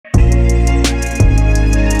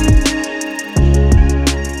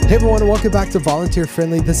Hey everyone, and welcome back to Volunteer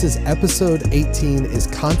Friendly. This is episode 18, Is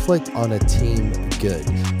Conflict on a Team Good?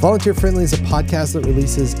 Volunteer Friendly is a podcast that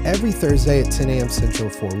releases every Thursday at 10 a.m. Central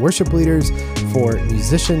for worship leaders, for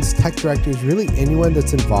musicians, tech directors, really anyone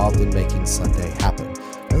that's involved in making Sunday happen.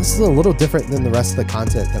 Now, this is a little different than the rest of the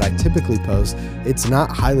content that I typically post. It's not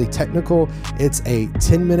highly technical. It's a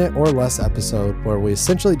 10-minute or less episode where we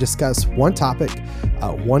essentially discuss one topic,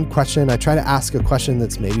 one question. I try to ask a question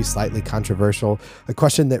that's maybe slightly controversial, a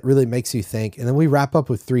question that really makes you think, and then we wrap up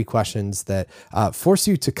with 3 questions that force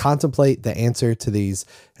you to contemplate the answer to these,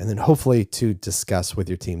 and then hopefully to discuss with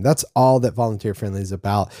your team. That's all that Volunteer Friendly is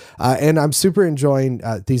about. And I'm super enjoying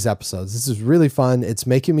these episodes. This is really fun. It's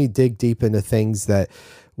making me dig deep into things that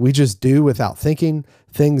we just do without thinking,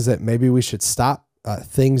 things that maybe we should stop,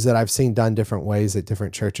 things that I've seen done different ways at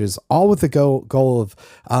different churches, all with the goal of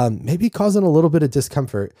maybe causing a little bit of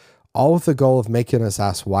discomfort, all with the goal of making us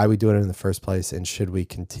ask why we do it in the first place and should we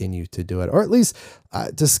continue to do it, or at least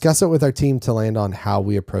discuss it with our team to land on how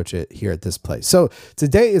we approach it here at this place. So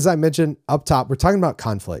today, as I mentioned up top, we're talking about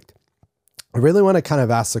conflict. I really want to kind of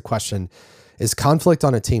ask the question, is conflict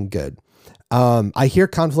on a team good? I hear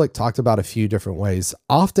conflict talked about a few different ways.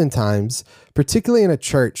 Oftentimes, particularly in a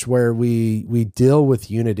church where we deal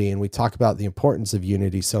with unity and we talk about the importance of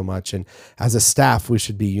unity so much. And as a staff, we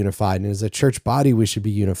should be unified. And as a church body, we should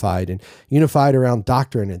be unified and unified around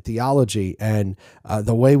doctrine and theology and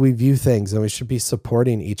the way we view things. And we should be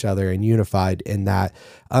supporting each other and unified in that.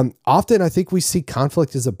 Often, I think we see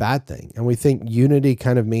conflict as a bad thing. And we think unity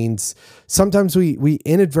kind of means, sometimes we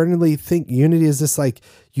inadvertently think unity is this like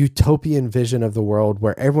utopian vision of the world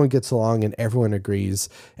where everyone gets along and everyone agrees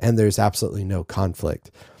and there's absolutely no conflict.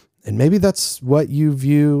 And maybe that's what you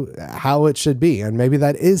view how it should be. And maybe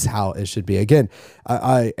that is how it should be. Again,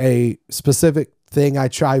 a specific thing I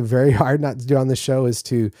try very hard not to do on the show is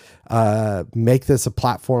to make this a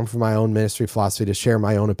platform for my own ministry philosophy, to share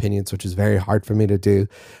my own opinions, which is very hard for me to do.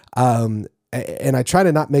 And I try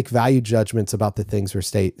to not make value judgments about the things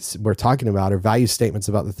we're talking about, or value statements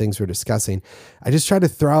about the things we're discussing. I just try to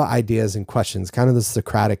throw out ideas and questions, kind of the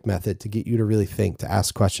Socratic method, to get you to really think, to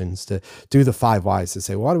ask questions, to do the 5 whys, to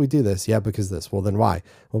say, well, why do we do this? Yeah, because this. Well, then why?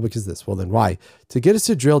 Well, because this. Well, then why? To get us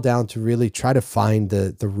to drill down, to really try to find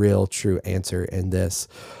the real true answer in this.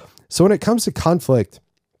 So when it comes to conflict,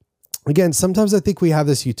 again, sometimes I think we have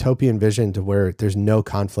this utopian vision to where there's no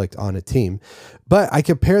conflict on a team, but I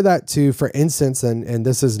compare that to, for instance, and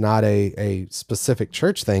this is not a specific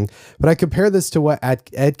church thing, but I compare this to what Ed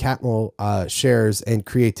Catmull shares in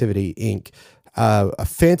Creativity Inc., a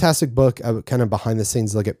fantastic book, kind of behind the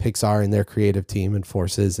scenes look at Pixar and their creative team and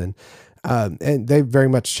forces, and they very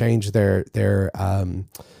much changed their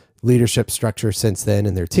leadership structure since then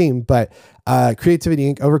in their team. But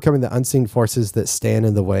Creativity Inc., Overcoming the Unseen Forces That Stand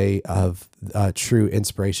in the Way of True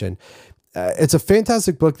Inspiration. It's a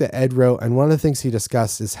fantastic book that Ed wrote. And one of the things he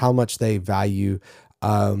discussed is how much they value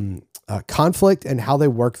conflict and how they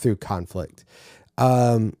work through conflict.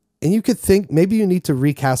 And you could think maybe you need to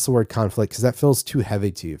recast the word conflict because that feels too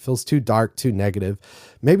heavy to you. It feels too dark, too negative.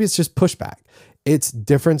 Maybe it's just pushback. It's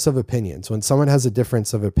difference of opinions. When someone has a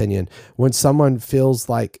difference of opinion, when someone feels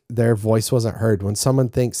like their voice wasn't heard, when someone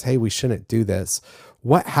thinks, hey, we shouldn't do this,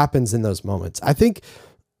 what happens in those moments? I think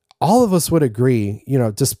all of us would agree,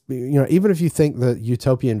 even if you think the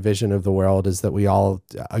utopian vision of the world is that we all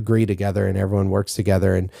agree together and everyone works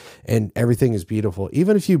together and everything is beautiful.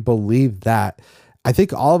 Even if you believe that, I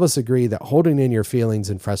think all of us agree that holding in your feelings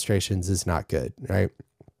and frustrations is not good, right?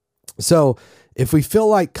 So if we feel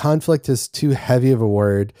like conflict is too heavy of a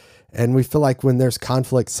word and we feel like when there's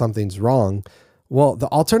conflict, something's wrong, well, the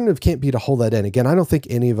alternative can't be to hold that in. Again, I don't think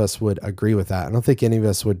any of us would agree with that. I don't think any of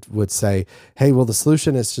us would say, hey, well, the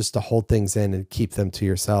solution is just to hold things in and keep them to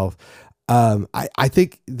yourself. I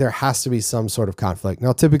think there has to be some sort of conflict.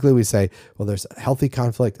 Now, typically we say, well, there's healthy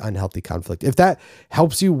conflict, unhealthy conflict. If that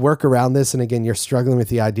helps you work around this, and again, you're struggling with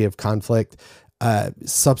the idea of conflict,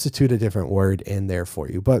 substitute a different word in there for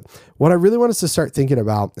you. But what I really want us to start thinking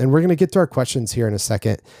about, and we're going to get to our questions here in a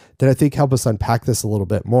second that I think help us unpack this a little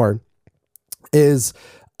bit more, is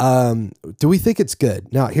do we think it's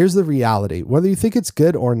good? Now, here's the reality. Whether you think it's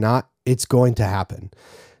good or not, it's going to happen.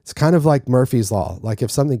 It's kind of like Murphy's Law. Like if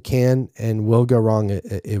something can and will go wrong,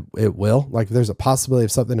 it will. Like if there's a possibility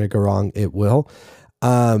of something to go wrong, it will.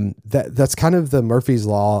 That's kind of the Murphy's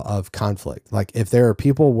Law of conflict. Like if there are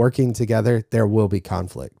people working together, there will be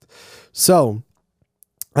conflict. So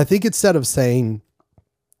I think instead of saying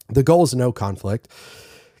the goal is no conflict,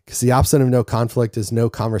 because the opposite of no conflict is no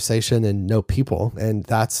conversation and no people. And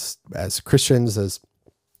that's, as Christians, as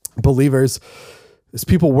believers, As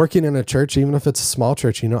people working in a church, even if it's a small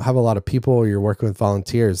church, you don't have a lot of people, or you're working with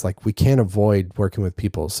volunteers, like we can't avoid working with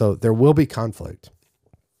people. So there will be conflict.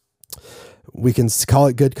 We can call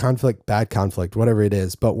it good conflict, bad conflict, whatever it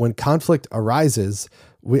is. But when conflict arises,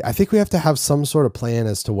 I think we have to have some sort of plan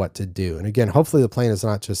as to what to do. And again, hopefully the plan is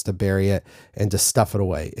not just to bury it and to stuff it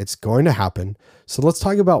away. It's going to happen. So let's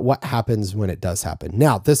talk about what happens when it does happen.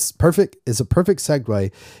 Now, this is a perfect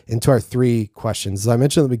segue into our 3 questions. As I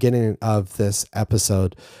mentioned at the beginning of this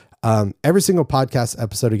episode, every single podcast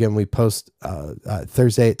episode, again, we post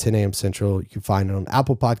Thursday at 10 a.m. Central. You can find it on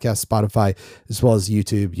Apple Podcasts, Spotify, as well as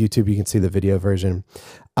YouTube. YouTube, you can see the video version.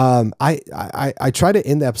 I try to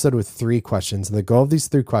end the episode with 3 questions. And the goal of these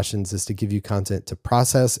 3 questions is to give you content to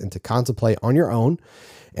process and to contemplate on your own,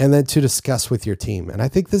 and then to discuss with your team. And I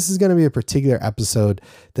think this is going to be a particular episode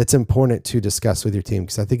that's important to discuss with your team,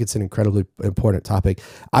 because I think it's an incredibly important topic.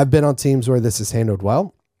 I've been on teams where this is handled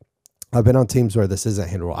well. I've been on teams where this isn't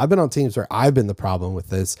handled well. I've been on teams where I've been the problem with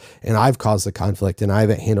this and I've caused the conflict and I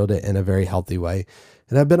haven't handled it in a very healthy way.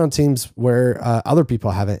 And I've been on teams where other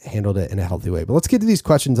people haven't handled it in a healthy way. But let's get to these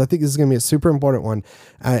questions. I think this is going to be a super important one.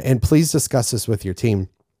 And please discuss this with your team.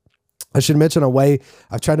 I should mention a way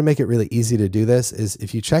I've tried to make it really easy to do this is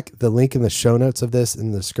if you check the link in the show notes of this,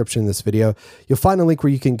 in the description of this video, you'll find a link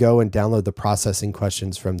where you can go and download the processing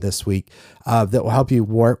questions from this week that will help you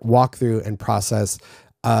walk through and process,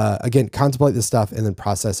 again, contemplate this stuff and then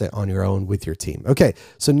process it on your own with your team. Okay,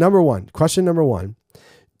 so question number one,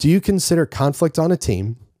 do you consider conflict on a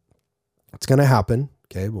team? It's going to happen,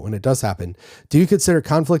 okay, but when it does happen, do you consider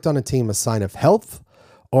conflict on a team a sign of health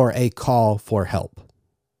or a call for help?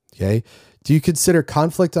 Okay. Do you consider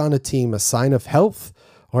conflict on a team a sign of health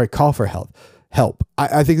or a call for help?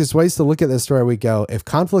 I think there's ways to look at this where we go, if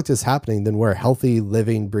conflict is happening, then we're a healthy,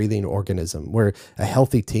 living, breathing organism. We're a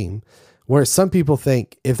healthy team. Whereas some people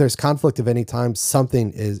think if there's conflict of any time,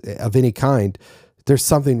 something is of any kind, there's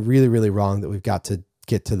something really, really wrong that we've got to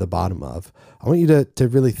get to the bottom of. I want you to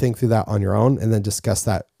really think through that on your own and then discuss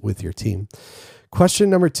that with your team. Question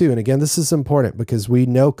number 2, and again, this is important because we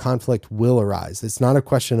know conflict will arise. It's not a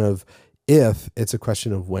question of if, it's a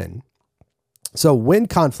question of when. So when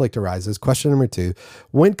conflict arises, question number 2,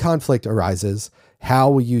 when conflict arises, how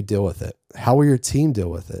will you deal with it? How will your team deal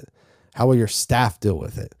with it? How will your staff deal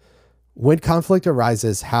with it? When conflict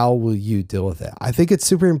arises, how will you deal with it? I think it's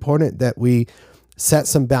super important that we set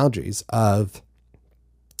some boundaries of,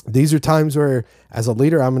 these are times where as a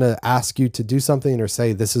leader, I'm going to ask you to do something or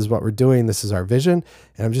say, this is what we're doing. This is our vision.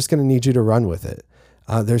 And I'm just going to need you to run with it.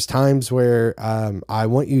 There's times where I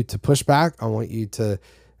want you to push back. I want you to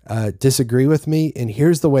disagree with me. And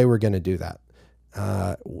here's the way we're going to do that.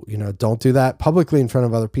 Don't do that publicly in front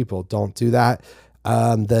of other people. Don't do that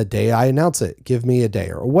the day I announce it. Give me a day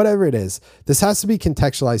or whatever it is. This has to be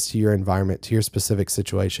contextualized to your environment, to your specific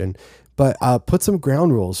situation, but put some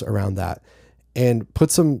ground rules around that. And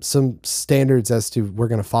put some standards as to we're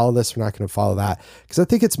going to follow this, we're not going to follow that. Because I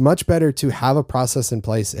think it's much better to have a process in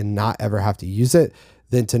place and not ever have to use it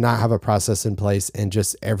than to not have a process in place and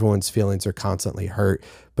just everyone's feelings are constantly hurt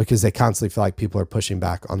because they constantly feel like people are pushing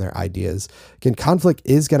back on their ideas. Again, conflict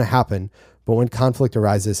is going to happen, but when conflict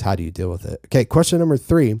arises, how do you deal with it? Okay, question number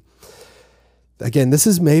 3. Again, this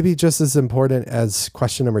is maybe just as important as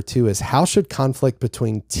question number 2 is how should conflict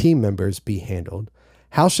between team members be handled?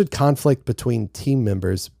 How should conflict between team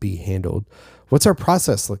members be handled? What's our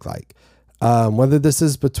process look like? Whether this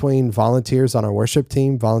is between volunteers on our worship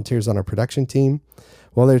team, volunteers on our production team,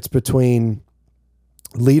 whether it's between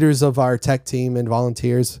leaders of our tech team and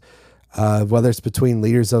volunteers, whether it's between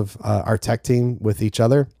leaders of our tech team with each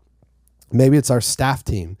other. Maybe it's our staff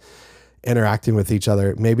team interacting with each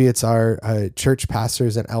other. Maybe it's our church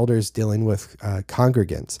pastors and elders dealing with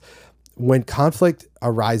congregants. When conflict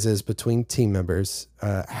arises between team members,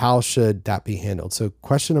 how should that be handled? So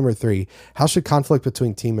question number 3, how should conflict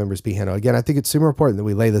between team members be handled? Again, I think it's super important that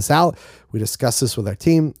we lay this out. We discuss this with our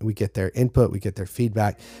team. We get their input. We get their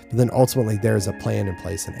feedback. But then ultimately there is a plan in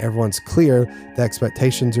place and everyone's clear. The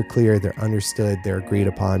expectations are clear. They're understood. They're agreed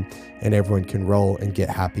upon and everyone can roll and get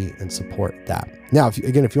happy and support that. Now, if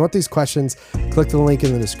you want these questions, click the link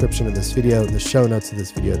in the description of this video, the show notes of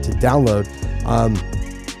this video to download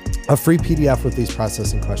a free PDF with these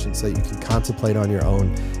processing questions so that you can contemplate on your own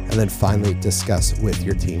and then finally discuss with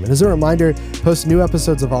your team. And as a reminder, post new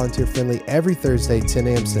episodes of Volunteer Friendly every Thursday, 10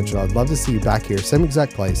 a.m. Central. I'd love to see you back here, same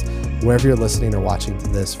exact place, wherever you're listening or watching to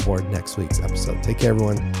this for next week's episode. Take care,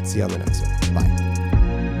 everyone. See you on the next one. Bye.